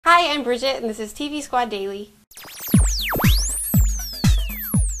Hi, I'm Bridget, and this is TV Squad Daily.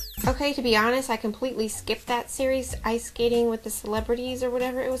 Okay, to be honest, I completely skipped that series, Ice Skating with the Celebrities, or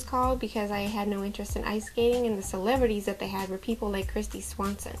whatever it was called, because I had no interest in ice skating, and the celebrities that they had were people like Kristy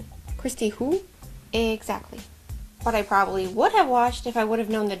Swanson. Kristy who? Exactly. What I probably would have watched if I would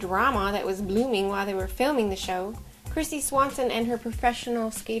have known the drama that was blooming while they were filming the show. Kristy Swanson and her professional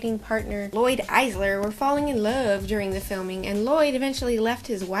skating partner Lloyd Eisler were falling in love during the filming, and Lloyd eventually left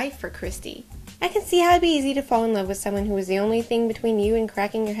his wife for Kristy. I can see how it'd be easy to fall in love with someone who was the only thing between you and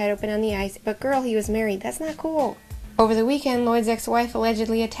cracking your head open on the ice, but girl, he was married. That's not cool. Over the weekend, Lloyd's ex-wife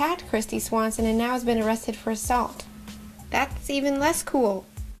allegedly attacked Kristy Swanson and now has been arrested for assault. That's even less cool.